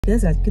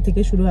Because আজকে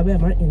থেকে শুরু হবে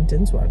আমার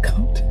ইন্টেন্স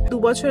ওয়ার্কআউট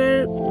 2 বছরের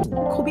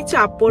খুবই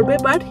চাপ পড়বে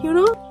but you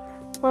know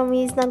Mommy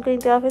is not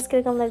going to office. Can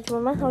I come back to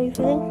Mama? How are you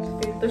feeling?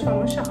 তো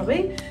সমস্যা হবে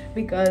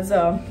because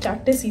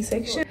চারটে C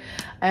section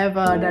I have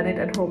done it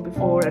at home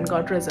before and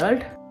got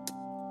result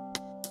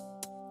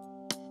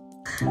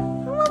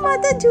মামা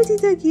তা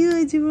জুটিটা কি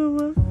হয়েছে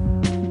মামা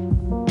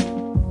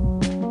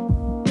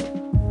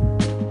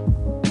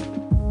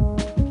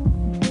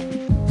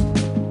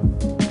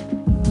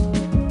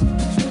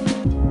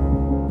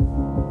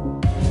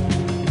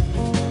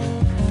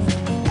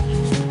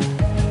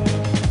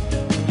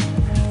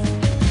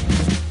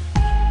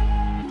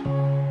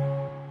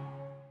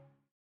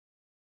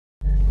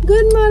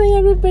good morning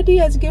everybody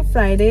আজকে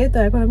ফ্রাইডে তো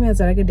এখন আমি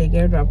আজারাকে ডেকে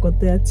ড্রপ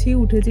করতে যাচ্ছি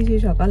উঠেছি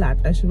সেই সকাল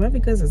 8টার সময়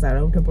বিকজ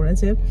আজারা উঠে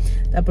পড়েছে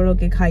তারপর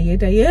ওকে খাইয়ে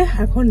টাইয়ে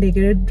এখন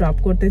ডেকে ড্রপ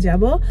করতে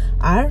যাব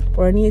আর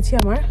পরে নিয়েছি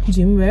আমার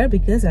জিম ওয়্যার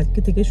বিকজ আজকে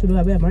থেকে শুরু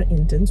হবে আমার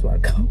intense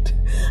workout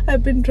I have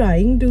been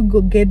trying to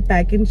get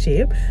back in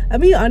shape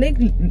আমি অনেক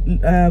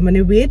মানে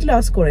ওয়েট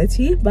লস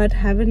করেছি but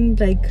haven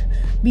like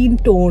bin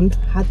toned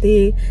হাতে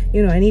you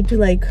know I need to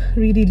like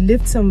really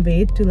lift some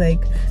wait to like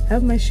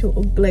have my show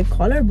like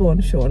কলার বোন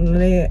শোন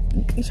মানে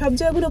সব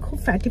জায়গাগুলো খুব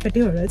ফ্যাটি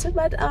হয়ে রয়েছে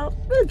but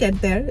will get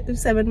there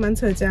 7 months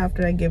হয়েছে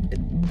after I give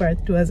birth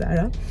two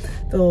আজারা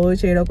তো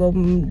সেই রকম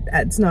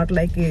ইটস নট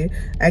লাইক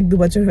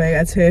 1-2 বছর হয়ে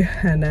গেছে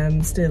and I'm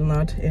still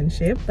not in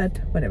shape but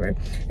whatever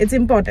it's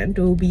important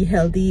to be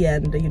healthy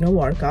and you know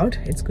work out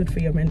it's good for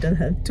your mental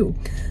health too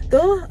so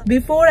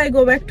before I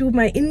go back to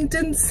my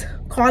intense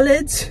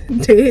college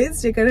days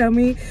যেখানে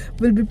আমি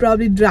will be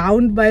probably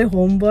drowned by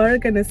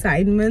homework and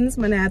assignments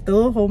মানে এত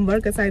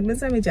homework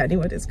assignments আমি জানি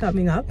what is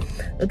coming up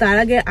তো তার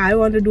আগে I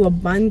want to do a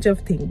bunch of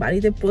things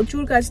বাড়িতে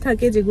প্রচুর কাজ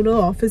থাকে যেগুলো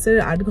অফিসের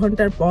 8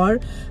 ঘন্টার পর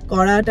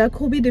করাটা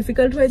খুবই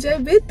ডিফিকাল্ট হয়ে যায়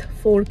with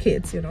 4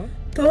 kids you know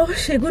তো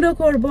সেগুলো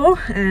করব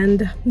and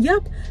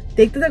yep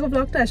দেখতে থাকো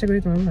ব্লগটা আশা করি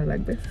তোমার ভালো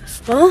লাগবে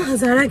ও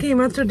যারাকে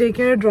এইমাত্র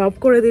ডেকে ড্রপ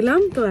করে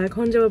দিলাম তো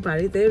এখন যাবো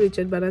বাড়িতে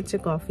রিচার্ড বানাচ্ছে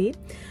কফি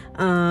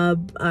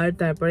আর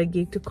তারপরে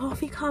গিয়ে একটু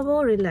কফি খাবো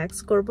রিল্যাক্স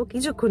করবো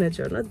কিছুক্ষণের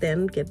জন্য দেন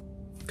গেট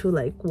টু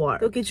লাইক ওয়ার্ক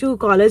তো কিছু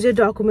কলেজের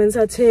ডকুমেন্টস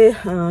আছে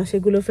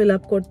সেগুলো ফিল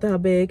আপ করতে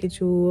হবে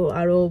কিছু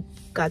আরো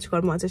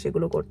কাজকর্ম আছে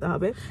সেগুলো করতে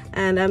হবে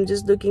and I am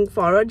just looking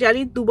forward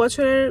জানি 2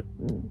 বছরের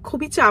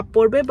খুবই চাপ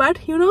পড়বে but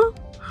you know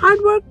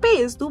hard work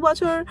pays 2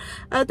 বছর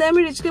তাই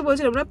আমি রিচকে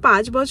বলছিলাম না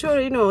 5 বছর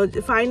you know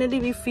finally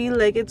we feel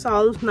like it's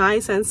all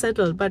nice and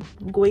settled but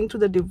going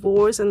through the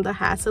divorce and the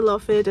hassle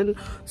of it and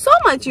so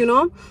much you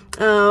know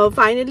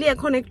finally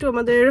এখন একটু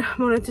আমাদের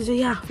মনে হচ্ছে যে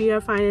yeah we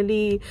are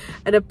finally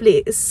at a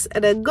place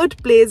at a good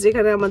place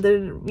যেখানে আমাদের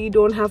we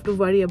don't have to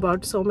worry about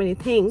so many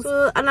things so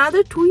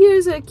another 2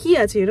 years কি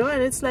আছে you know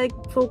and it's like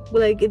for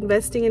like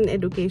investing in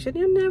education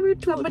you never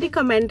somebody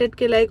commented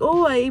ke like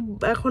oh এই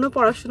এখনো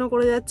পড়াশোনা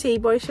করে যাচ্ছে এই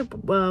বয়সে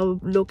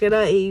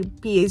লোকেরা এই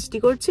পিএইচডি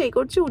করছে এই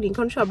করছে উনি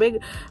এখন সবে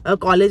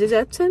কলেজে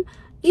যাচ্ছেন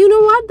you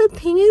know what the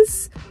thing is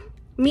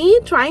me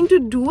trying to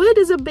do it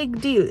is a big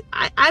deal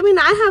I mean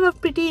I have a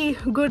pretty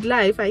good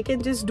life I can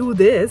just do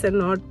this and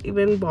not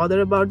even bother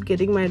about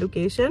getting my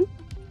education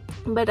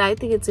but I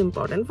think it's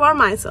important for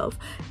myself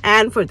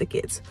and for the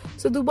kids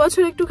so 2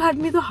 বছর একটু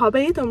খাটনি তো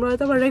হবেই তোমরা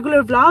তো আমার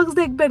regular blogs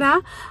দেখবে না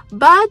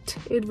but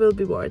it will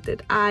be worth it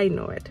I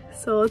know it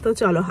so তো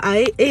চলো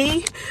এই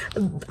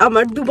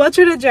আমার 2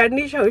 বছরের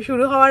জার্নি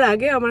শুরু হওয়ার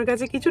আগে আমার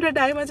কাছে কিছুটা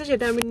টাইম আছে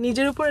সেটা আমি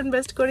নিজের উপর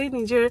ইনভেস্ট করি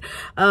নিজের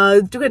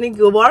একটুখানি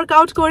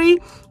ওয়ার্কআউট করি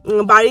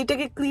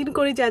বাড়িটাকে ক্লিন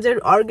করি যা যা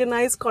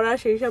অর্গানাইজ করা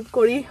সেই সব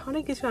করি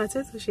অনেক কিছু আছে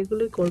তো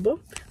সেগুলোই করবো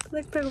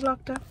দেখতে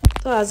ব্লগটা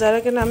তো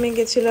আজারাকে নামিয়ে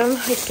গেছিলাম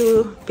একটু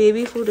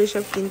বেবি ফুড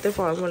এসব কিনতে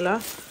ফর্মুলা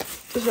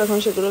তো এখন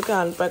সেগুলোকে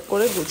আনপ্যাক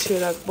করে গুছিয়ে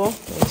রাখবো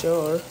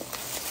ওর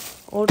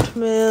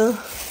ওটমিল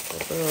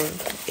তারপর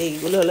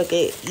এইগুলো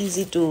হলোকে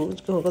ইজি টু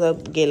কোথাও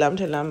গেলাম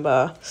ঠেলাম বা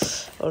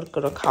ওর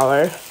কোনো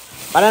খাবার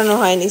বানানো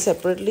হয়নি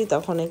সেপারেটলি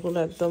তখন এগুলো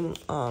একদম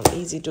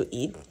easy to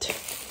it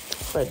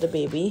for the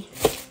baby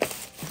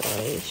তো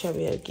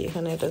এইসবই আর কি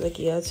এখানে এটাতে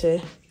কি আছে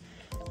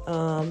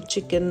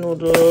চিকেন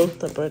নুডল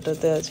তারপর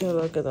এটাতে আছে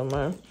হলোকে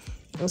তোমার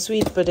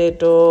sweet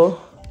potato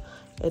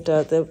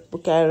এটাতে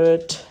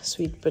carrot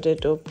sweet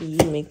potato P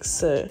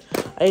mixer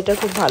আর এটা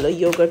খুব ভালো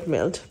ইয়োগার্ট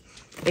মেল্ট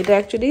এটা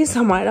অ্যাকচুয়ালি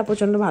সামায়রা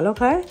প্রচণ্ড ভালো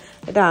খায়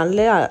এটা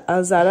আনলে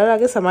জারার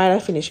আগে সামায়রা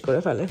ফিনিশ করে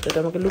ফেলে তো এটা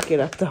আমাকে লুকিয়ে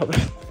রাখতে হবে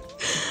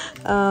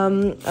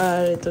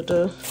আর এটা তো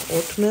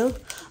ওটমিল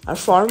আর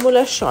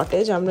ফর্মুলার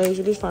শর্টেজ আমরা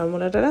ইউজুয়ালি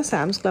ফর্মুলাটা না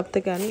স্যামস ক্লাব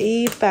থেকে আনি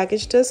এই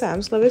প্যাকেজটা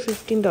স্যামস ক্লাবে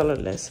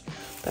 $15 লেস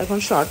তো এখন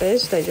শর্টেজ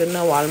তাই জন্য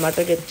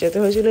ওয়ালমার্টে যেতে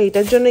হয়েছিল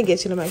এটার জন্যই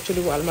গেছিলাম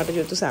অ্যাকচুয়ালি ওয়ালমার্টে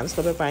যেহেতু স্যামস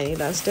ক্লাবে পাইনি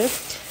লাস্টে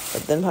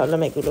দেন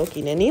ভাবলাম এগুলো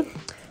কিনে নিই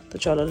তো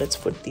চলো লেটস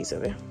পুট দিস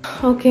অ্যাওয়ে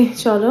ওকে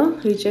চলো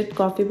রিচার্ড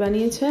কফি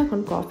বানিয়েছে এখন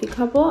কফি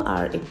খাবো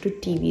আর একটু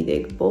টিভি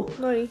দেখবো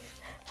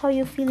How are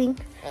you feeling?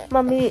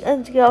 Mommy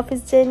your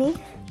office journey.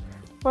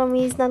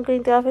 Mommy is not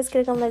going to office.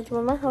 Can I come back to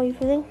Mama? How are you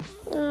feeling?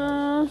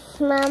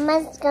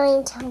 Mama's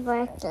going to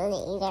work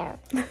later.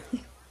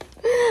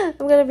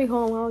 I'm gonna be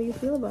home. How do you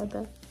feel about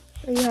that?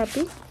 Are you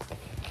happy?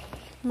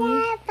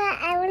 Yeah, but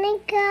I want to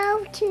go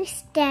to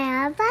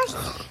Starbucks.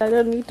 I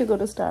don't need to go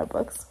to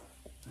Starbucks.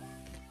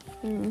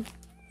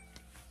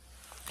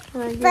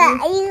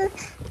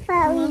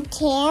 But we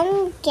can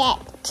get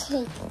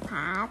cake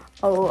pop.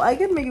 Oh, I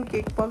can make you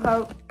cake pop.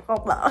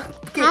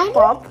 Cake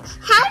pop.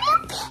 How do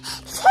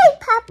cake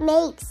pop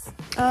makes?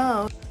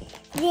 Oh,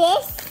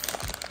 This?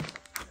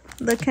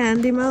 the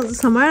candy mouse.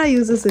 Samara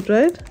uses it,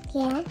 right?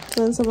 Yeah.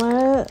 Then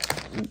Samara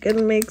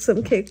can make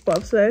some cake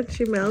pops, right?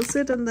 She melts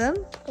it and then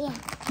Yeah.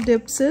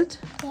 dips it.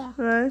 Yeah.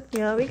 Right?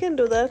 Yeah, we can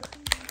do that.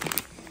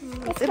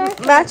 It's It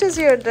perfect. matches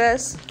your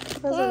dress,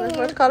 doesn't it?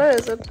 Yeah. What color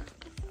is it?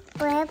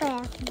 Where?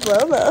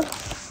 Well.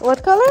 What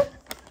color?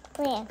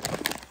 Where?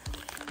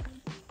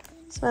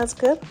 Smells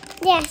good.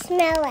 Yeah,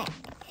 smell it.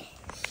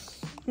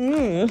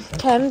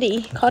 Candy.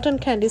 Cotton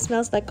candy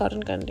smells like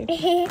cotton candy.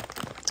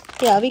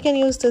 Yeah, we can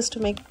use this to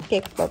make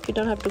cake pop. We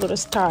don't have to go to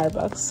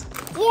Starbucks.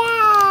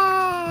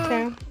 Yeah.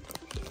 Okay.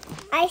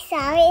 I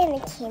saw it in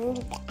the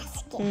candy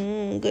basket.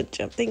 Good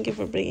job. Thank you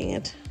for bringing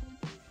it.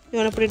 You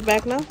want to put it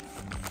back now?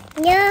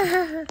 No.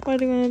 What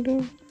do you want to do?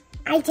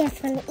 I just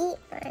want to eat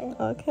one.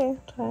 Okay,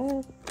 try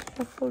it.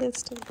 Hopefully it's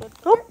still good.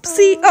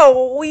 Oopsie!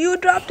 Oh, you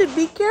dropped it.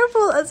 Be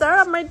careful.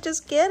 Azara might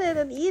just get it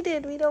and eat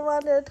it. We don't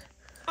want it.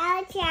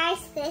 I'll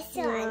trash this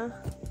one.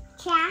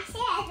 Trash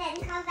it and then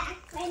come back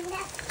when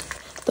the...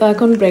 তো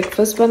এখন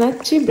breakfast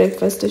বানাচ্ছি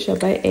ব্রেকফাস্টে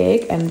সবাই egg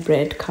and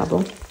bread খাবো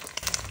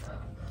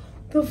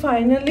তো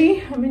finally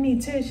আমি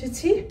নিচে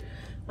এসেছি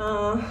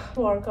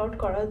ওয়ার্কআউট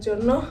করার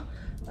জন্য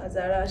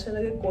যারা আসার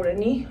আগে করে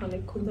নিই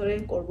অনেকক্ষণ ধরে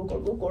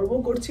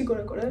করছি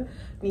করে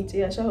নিচে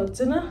আসা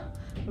হচ্ছে না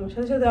আমার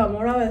সাথে সাথে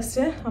আমরাও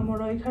এসছে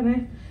আমরাও এখানে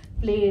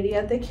প্লে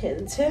এরিয়াতে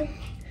খেলছে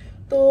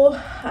তো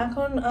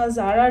এখন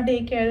যারা ডে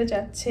কেয়ারে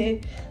যাচ্ছে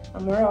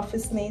আমার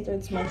অফিস নেই তো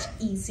it's much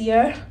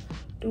easier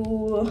two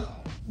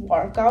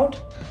workout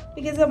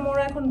because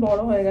আমরা এখন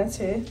বড় হয়ে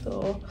গেছে তো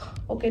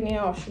ওকে নিয়ে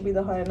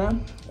অসুবিধা হয় না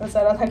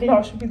যারা থাকলে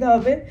অসুবিধা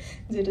হবে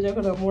যেটা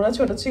যখন আমরা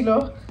ছোট ছিল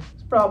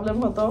প্রবলেম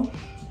হতো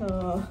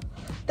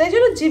তাই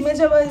জন্য জিমে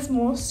যাওয়া is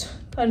most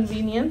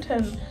convenient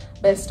and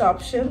best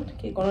option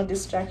কি কোনো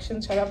ডিস্ট্র্যাকশন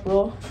ছাড়া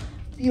পুরো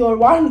পিওর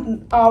 1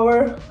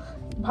 আওয়ার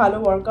ভালো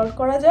ওয়ার্কআউট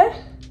করা যায়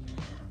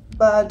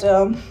বাট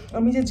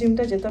আমি যে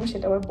জিমটা যেতাম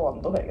সেটা আবার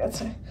বন্ধ হয়ে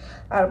গেছে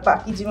আর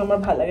বাকি জিম আমার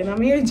ভালো লাগে না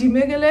আমি ওই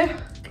জিমে গেলে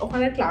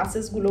ওখানে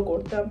ক্লাসেসগুলো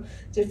করতাম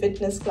যে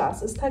ফিটনেস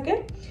ক্লাসেস থাকে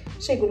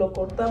সেগুলো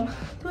করতাম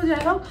তো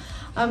যাই হোক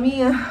আমি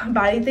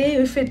বাড়িতেই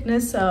ওই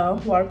ফিটনেস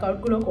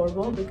ওয়ার্কআউটগুলো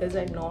করবো because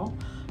I know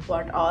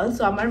what all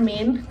so আমার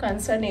মেন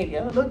কনসার্ন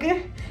এরিয়া হলো কি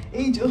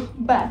এই যে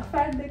ব্যাক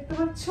ফ্যাট দেখতে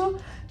পাচ্ছ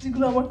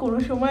যেগুলো আমার কোনো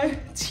সময়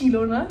ছিল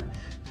না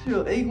তো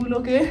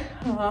এইগুলোকে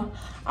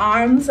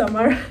আর্মস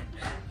আমার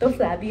তো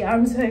ফ্ল্যাবি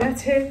আর্মস হয়ে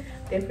গেছে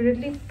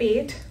ডেফিনেটলি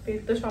পেট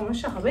তো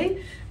সমস্যা হবেই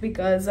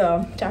বিকজ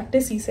 4টে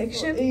সি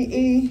সেকশন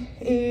এই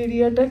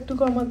এরিয়াটা একটু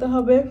কমাতে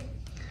হবে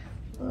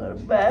আর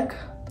ব্যাক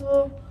তো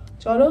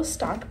চলো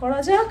স্টার্ট করা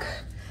যাক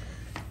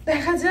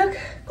দেখা যাক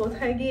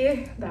কোথায় গিয়ে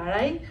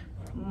দাঁড়াই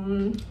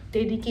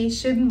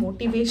ডেডিকেশন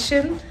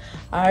মোটিভেশন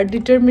আর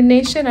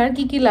ডিটারমিনেশন আর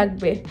কি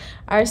লাগবে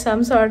আর some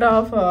sort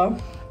of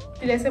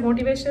did I say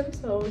motivation?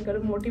 So we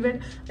gotta motivate.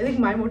 I think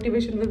my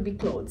motivation will be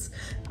clothes.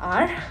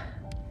 Are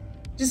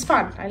just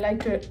fun. I like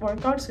to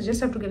work out, so just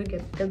have to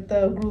get the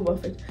groove of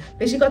it.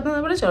 Beshi kotha na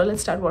bole chalo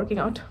let's start working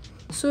out.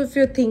 So if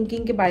you're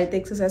thinking ke barite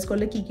exercise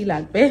korle ki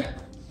lagbe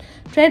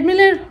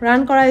treadmill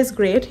run kora is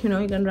great, you know,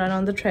 you can run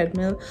on the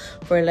treadmill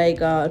for like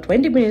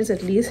 20 minutes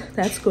at least,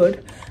 that's good,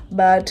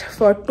 but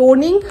for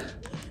toning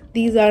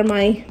these are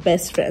my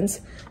best friends.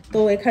 So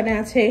ekhane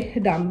ache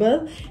dumbbell,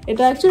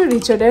 eta actually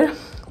Richard er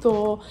so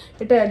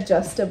it is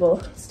adjustable,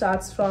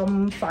 starts from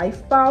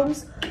 5 pounds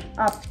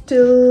up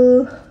till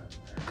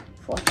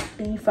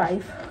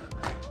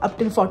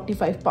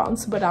 45 pounds,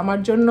 but amar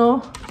jonno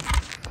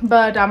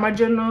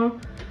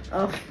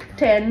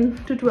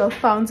 10 to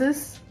 12 pounds is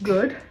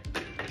good.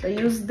 So I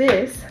use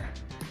this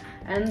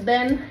and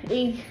then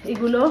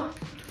egulo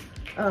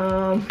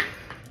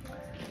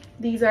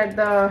these are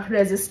the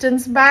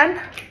resistance band.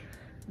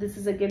 This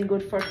is again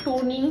good for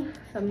toning,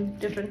 some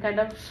different kind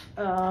of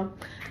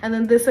and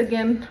then this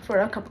again for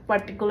a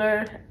particular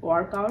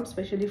workout,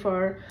 especially for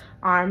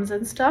arms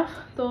and stuff.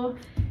 So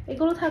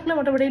এগুলো থাকলে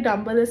মোটামুটি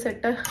ডাম্বেলের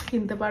সেটটা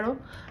কিনতে পারো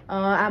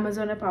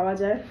অ্যামাজনে পাওয়া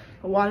যায়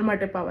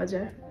ওয়ালমার্টে পাওয়া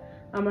যায়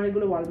আমার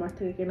এগুলো ওয়ালমার্ট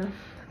থেকে কেনা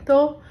তো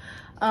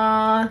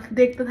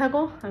দেখতে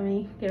থাকো আমি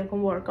কিরকম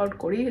ওয়ার্কআউট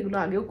করি এগুলো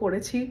আগেও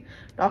করেছি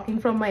talking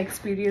from my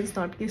experience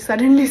not কি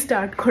সাডেনলি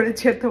স্টার্ট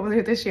করেছি আর তোমাদের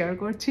সাথে শেয়ার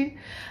করছি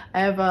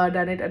I have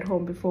done it at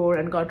home before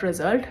and got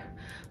result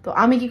তো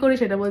আমি কি করি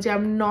সেটা বলছি I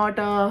am not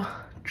a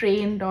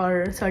trained or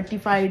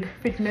certified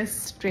fitness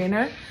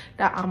trainer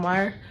টা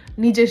আমার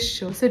নিজস্ব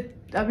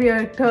আমি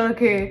একটা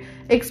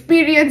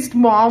experienced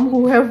mom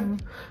who have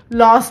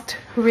lost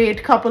weight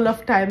couple of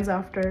times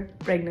after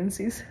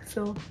pregnancies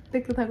so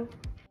দেখতে থাকো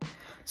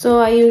So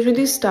I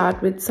usually start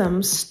with some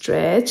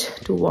stretch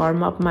to warm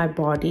up my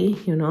body,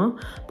 you know.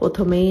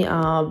 প্রথমেই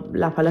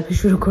লাফালাফি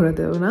শুরু করে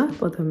দেব না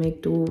প্রথমে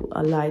একটু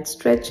light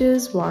stretches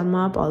warm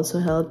up also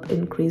help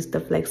increase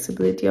the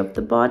flexibility of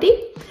the body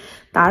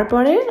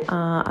তারপরে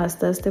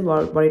আস্তে আস্তে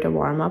বডিটা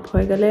ওয়ার্ম আপ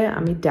হয়ে গেলে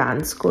আমি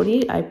ডান্স করি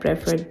I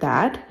prefer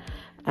that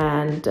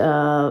And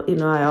you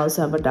know, I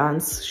also have a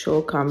dance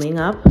show coming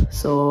up,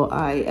 so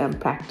I am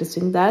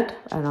practicing that,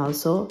 and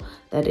also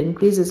that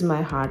increases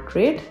my heart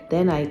rate.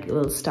 Then I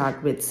will start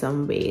with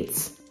some weights.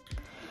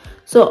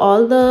 So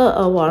all the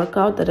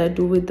workout that I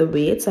do with the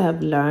weights I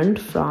have learned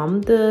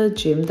from the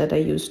gym that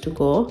I used to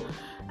go,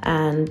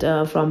 and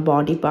from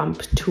Body Pump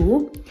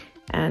 2.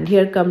 And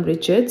here come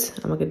Richards,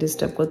 আমাকে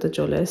disturb করতে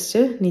চলে আসছে,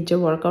 নিচে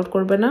workout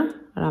করবে না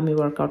আর আমি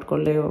workout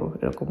করলে ও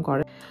এরকম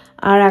করে।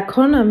 আর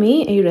এখন আমি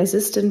এই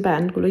রেজিস্ট্যান্ট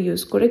ব্যান্ডগুলো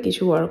ইউজ করে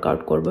কিছু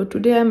ওয়ার্কআউট করব।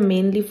 Today I am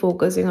mainly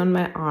focusing on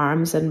my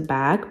arms and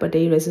back, but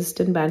এই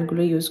রেজিস্ট্যান্ট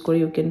ব্যান্ডগুলো ইউজ করে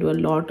you can do a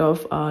lot of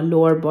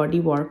lower body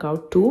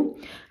workout two.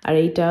 আর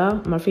এইটা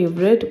আমার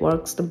favourite,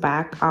 works the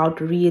back out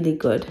really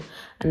good.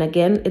 And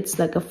again, it's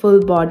like a full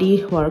body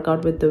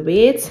workout with the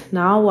weights.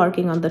 Now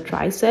working on the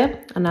tricep.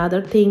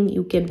 Another thing,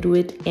 you can do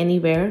it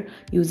anywhere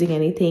using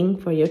anything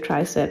for your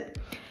tricep.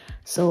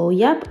 So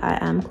yep, I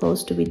am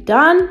close to be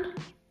done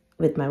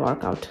with my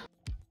workout.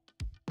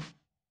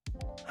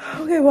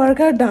 Okay,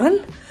 workout done.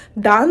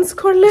 Dance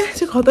করলে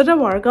যে কতটা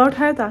workout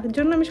হয় তার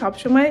জন্য আমি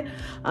সবসময়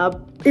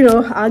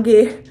আগে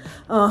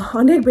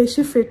অনেক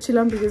বেশি ফিট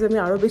ছিলাম, বিকজ আমি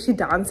আরও বেশি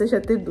ডান্সের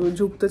সাথে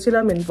যুক্ত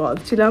ছিলাম, ইনভলভ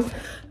ছিলাম।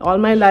 All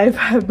my life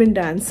I have been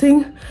dancing,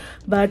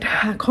 but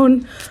এখন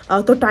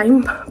তো টাইম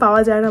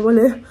পাওয়া যায় না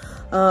বলে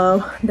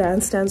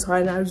ড্যান্স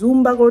হয় না। আর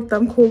জুম্বা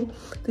করতাম খুব,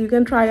 তো you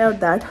can try out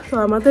that. তো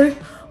আমাদের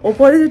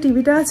ওপরে যে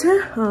টিভিটা আছে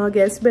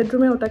গেস্ট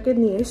বেডরুমে, ওটাকে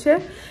নিয়ে এসে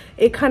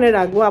এখানে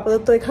রাখবো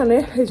আপাতত। এখানে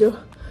এই যে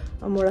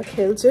আমরা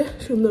খেলছে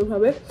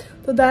সুন্দরভাবে,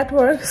 তো দ্যাট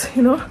ওয়ার্কস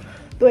ইউনো।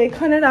 তো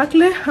এখানে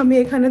রাখলে আমি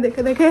এখানে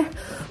দেখে দেখে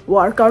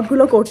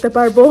ওয়ার্কআউটগুলো করতে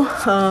পারবো,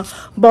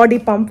 বডি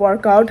পাম্প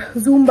ওয়ার্কআউট,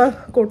 জুম্বা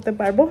করতে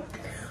পারবো।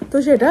 তো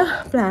সেটা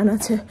প্ল্যান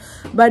আছে,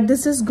 but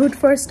this is good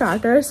for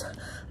starters.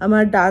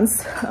 আমার ডান্স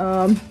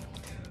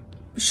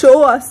শো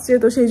আসছে,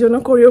 তো সেই জন্য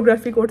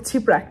কোরিওগ্রাফি করছি,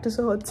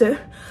 প্র্যাকটিসও হচ্ছে,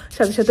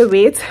 সাথে সাথে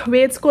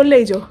ওয়েটস করলে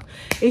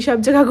এই সব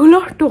জায়গাগুলো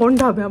টোন্ড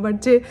হবে। আমার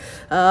যে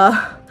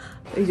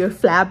এই যে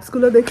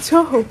ফ্ল্যাপসগুলো দেখছো,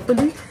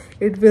 hopefully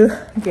it will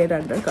get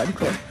under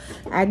control.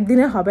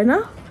 একদিনে হবে না,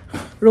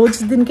 রোজ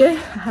দিনকে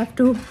have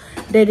to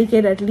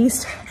dedicate at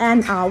least an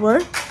hour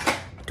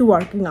to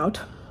working out.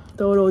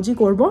 তো রোজই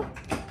করবো।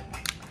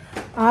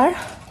 আর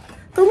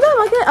তোমরা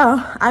আমাকে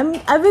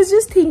I was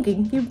just thinking,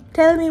 you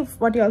tell me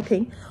what you all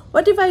think.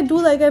 What if I do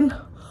like an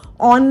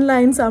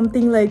online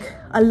something, like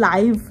a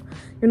live,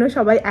 you know,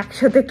 সবাই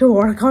একসাথে একটা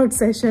workout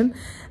session?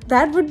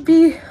 That would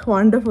be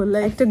wonderful,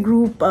 like একটা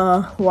group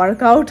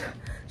workout,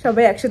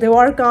 সবাই একসাথে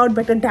workout বা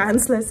একটা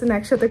dance lesson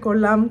একসাথে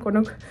করলাম কোনো।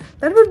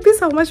 That would be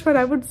so much fun.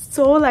 I would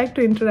so like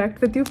to interact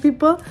with you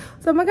people.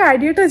 তো আমাকে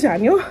আইডিয়াটা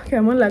জানিও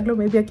কেমন লাগলো।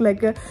 মেবি একটা লাইক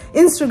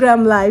ইনস্টাগ্রাম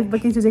লাইভ বা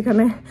কিছু,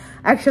 যেখানে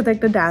একসাথে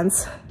একটা ডান্স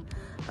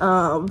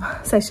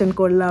সেশন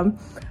করলাম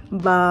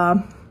বা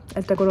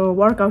একটা কোনো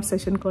ওয়ার্কআউট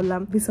সেশন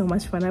করলাম। B so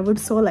much fun. I would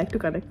so like to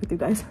connect with you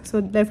guys. So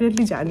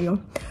definitely জানিও।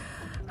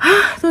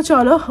 তো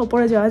চলো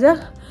ওপরে যাওয়া যাক।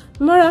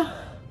 Mara,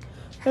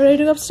 are you ready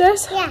to go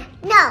upstairs? Yeah,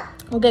 no.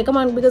 Okay, come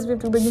on, because we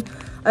have to bring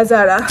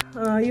Azara.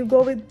 You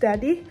go with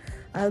Daddy.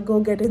 I'll go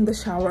get in the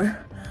shower.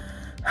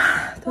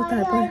 Why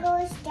do I go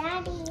with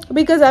Daddy?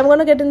 Because I'm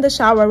gonna get in the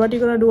shower. What are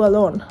you gonna do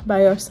alone by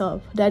yourself?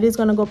 Daddy's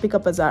gonna go pick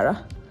up Azara.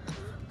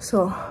 So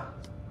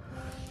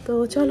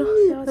chalo.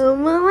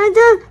 মামা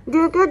যা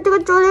ডেকের থেকে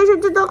চলে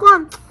এসেছে,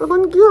 তখন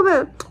কি হবে?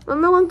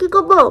 আমি এখন কি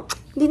করবো?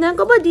 ডিনার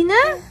করবো?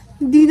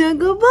 ডিনার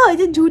করবো? এই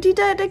যে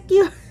ঝুটিটা, এটা কি,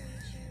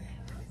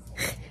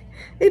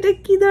 এটা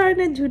কি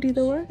ধরনের ঝুটি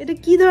তোমার? এটা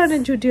কি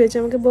ধরনের ঝুটি হয়েছে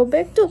আমাকে বলবে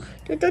একটু?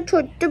 এটা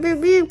ছোট্ট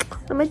বেবি,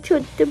 আমার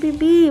ছোট্ট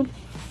বেবি।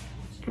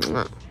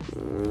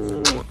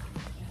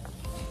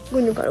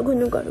 গুনু করো,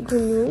 গুনু করো,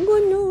 গুনু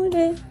গুনু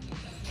রে,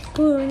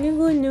 গুনু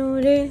গুনু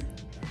রে।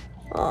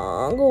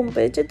 ঘুম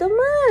পেয়েছে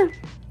তোমার?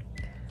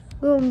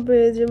 ঘুম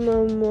পেয়েছে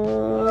মামা?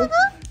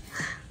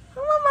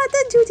 আমার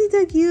মাথার ঝুটিটা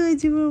কি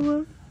হয়েছে মামা?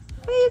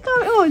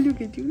 Oh, look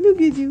at you, look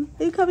at you.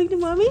 Are you coming to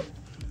mommy?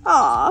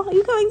 Are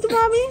you coming to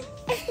mommy?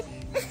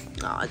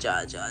 Ja.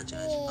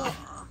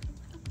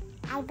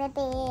 Hi,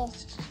 baby.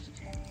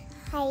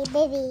 Hi,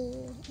 baby.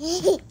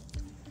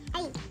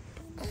 Hi.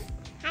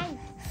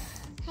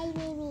 Hi,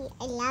 baby.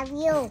 I love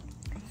you.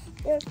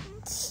 You're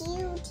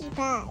cutie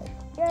pie.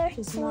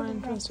 She's more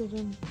interested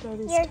in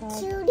Daddy's You're tab.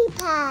 cutie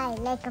pie,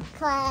 like a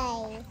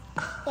pie.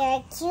 You're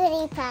a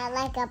cutie pie,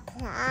 like a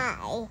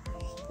pie.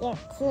 You're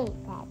a cutie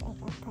pie,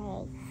 like a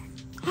pie.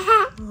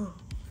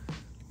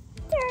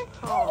 You're a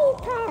cutie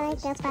pie,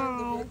 like a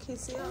pie.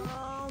 Kissy.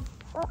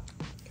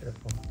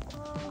 Careful.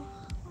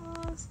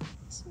 So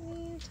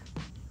sweet.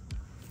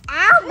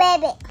 Ow,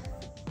 baby.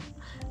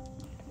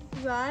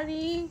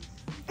 Daddy.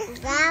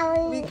 Ow.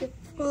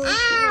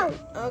 Ow.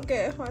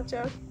 Okay, watch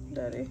out,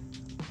 Daddy.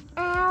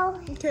 Ow.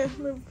 Okay,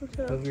 move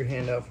her. Move your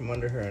hand out from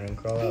under her and then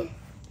crawl out.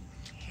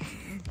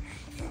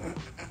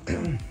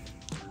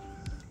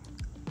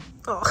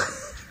 Oh.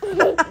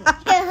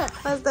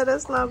 Was that a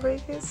slobbery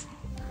kiss?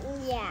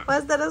 Yeah.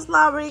 Was that a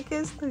slobbery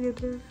kiss? Look at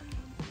her.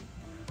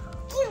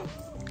 Cute.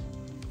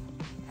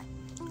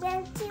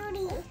 You're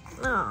cutie.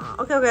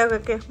 Oh,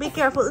 okay. Be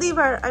careful. Leave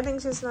her. I think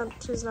she's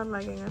not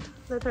liking it.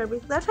 Let her be.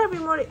 Let her be,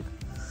 Mori.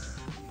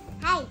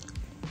 Hi.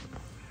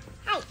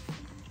 Hi.